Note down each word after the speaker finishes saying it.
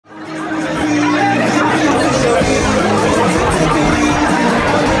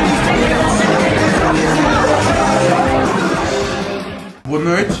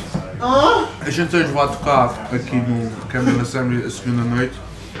dia 2 vai tocar aqui no Camden Assembly a segunda noite.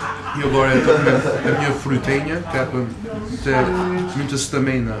 E agora eu estou a minha frutinha, que é para ter muita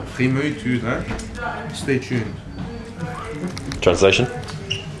stamina, rimou e tudo, né? Stay tuned. Translation?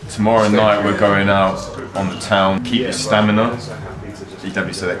 Tomorrow night we're going out on the town. Keep your stamina.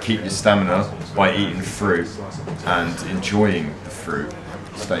 DW said that, keep your stamina by eating fruit and enjoying the fruit.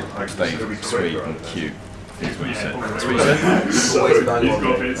 Stay sweet and cute. Is what you said. That's what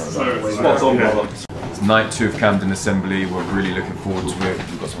you said. Spot on, brother. It's night 2 of Camden Assembly. We're really looking forward to it.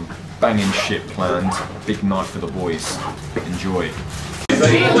 We've got some banging shit planned. Big night for the boys. Enjoy. The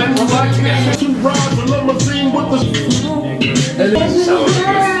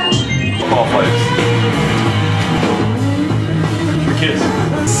kids.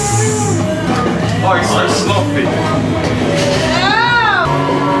 Oh, he's so sloppy.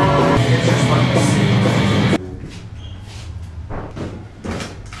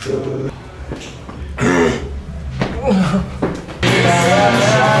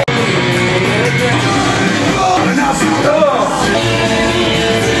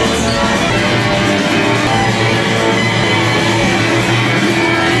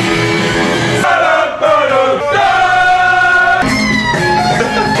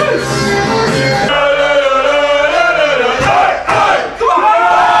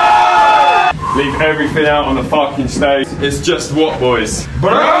 Leave everything out on the fucking stage. It's just what, boys?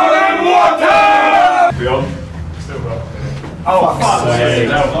 Brown and water! Be on. Still got. Oh,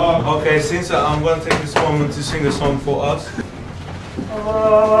 fuck. Okay, since I'm going to take this moment to sing a song for us.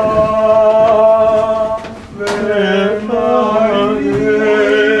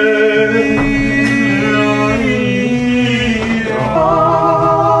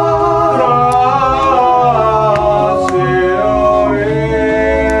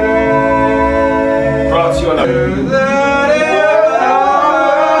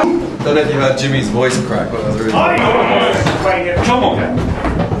 I don't know if you heard Jimmy's voice crack, but that was really Come on.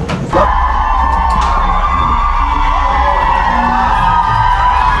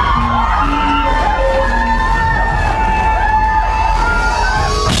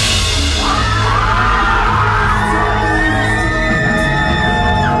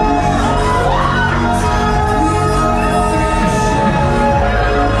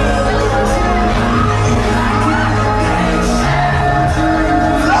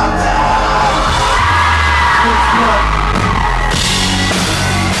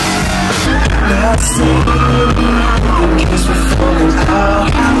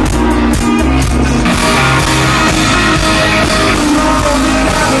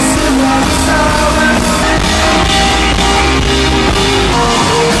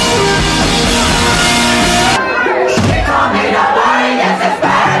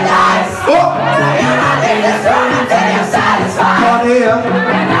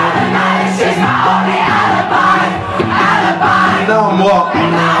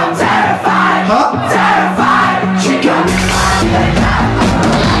 I'm terrified, huh? Terrified. She got me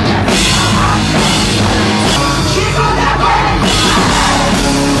she's on that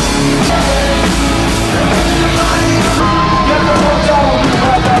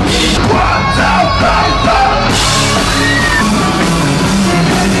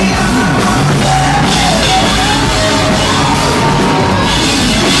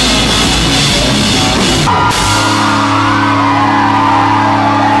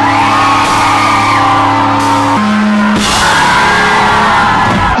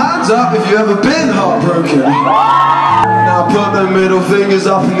up if you've ever been heartbroken. Now put the middle fingers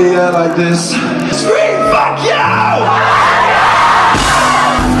up in the air like this. Scream, fuck you!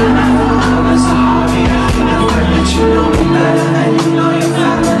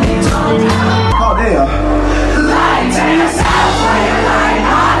 Oh dear. lying to yourself when you're lying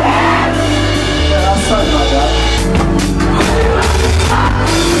on it. Yeah, that's something like that.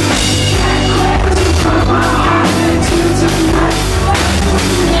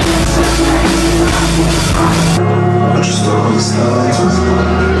 I just don't understand.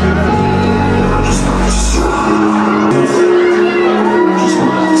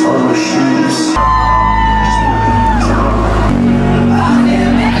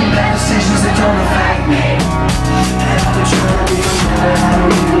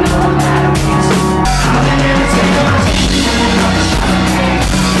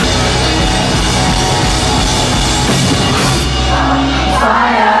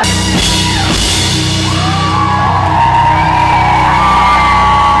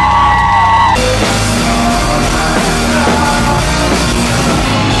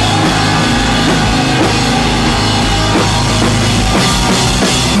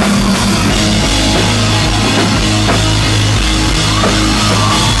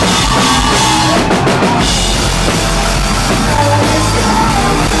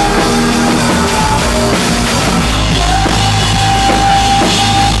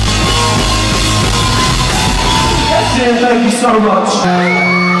 so much.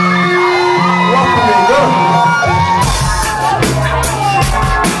 Rock with me, go.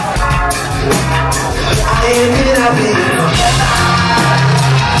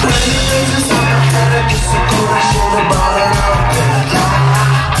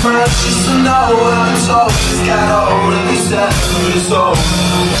 Just to know what I'm told, just got a hold of me, set through the soul.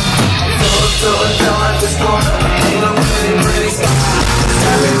 Feel it down like this storm. Ain't no pretty sky.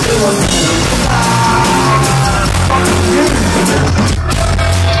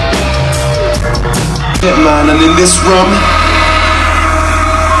 Yeah, man, and in this room,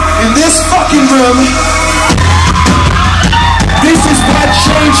 in this fucking room, this is where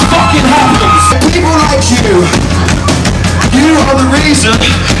change fucking happens. People like you are the reason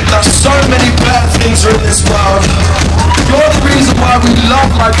that so many bad things are in this world. You're the reason why we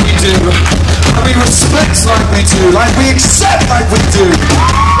love like we do, and we respect like we do, like we accept like we do.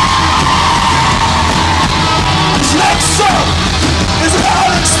 This next song is about how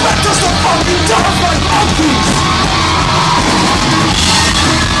expect us to fucking dance like monkeys.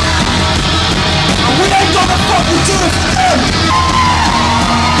 And we ain't gonna fucking do it for them.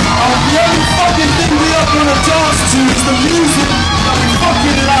 The only fucking thing we ever wanna dance to is the music that we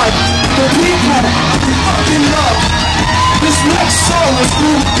fucking like, the people that we fucking love. This next song is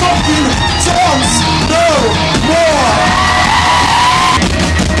called fucking Dance No More.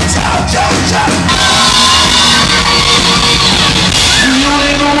 We don't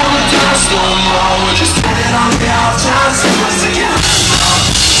even wanna dance no more. We're just getting on the off chance it was again.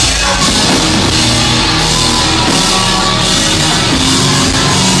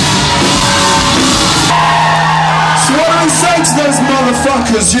 So what do we say to those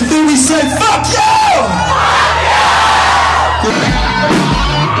motherfuckers? You think we say fuck you?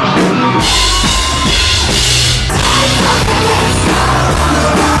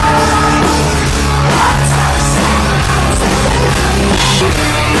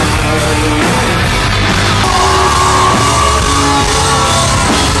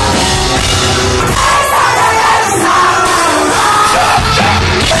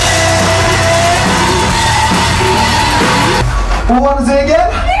 What is it again?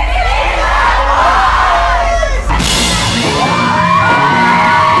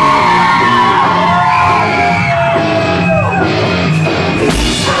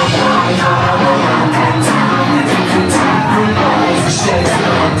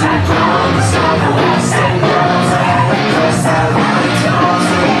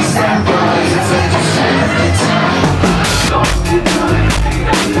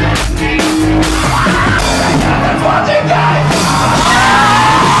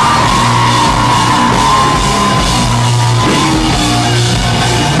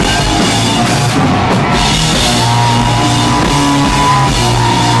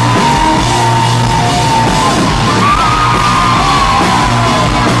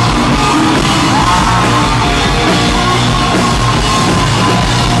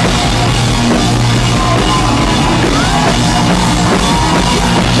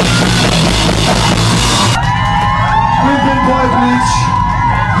 Boy Bleach,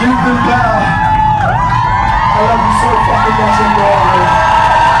 you've been better. I love you so fucking much and more.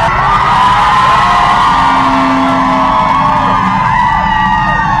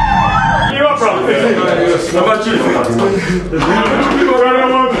 You up, brother? How about you?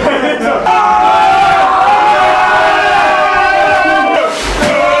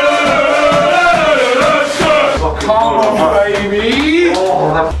 Come on, baby.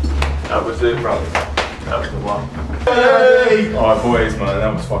 That was it, brother. That was the one. Hey. Alright boys, man,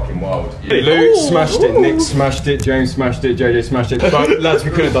 that was fucking wild. Luke smashed it, Nick smashed it, James smashed it, JJ smashed it. But lads, we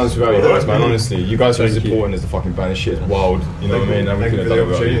couldn't have done this without you guys, man, honestly. You guys are as important as the fucking band. This shit is wild, you know what I mean? And we couldn't have done it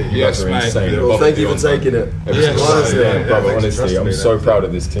without you. You guys are insane. Well, thank you for taking it. Honestly, I'm so proud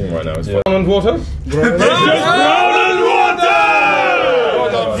of this team right now. It's water?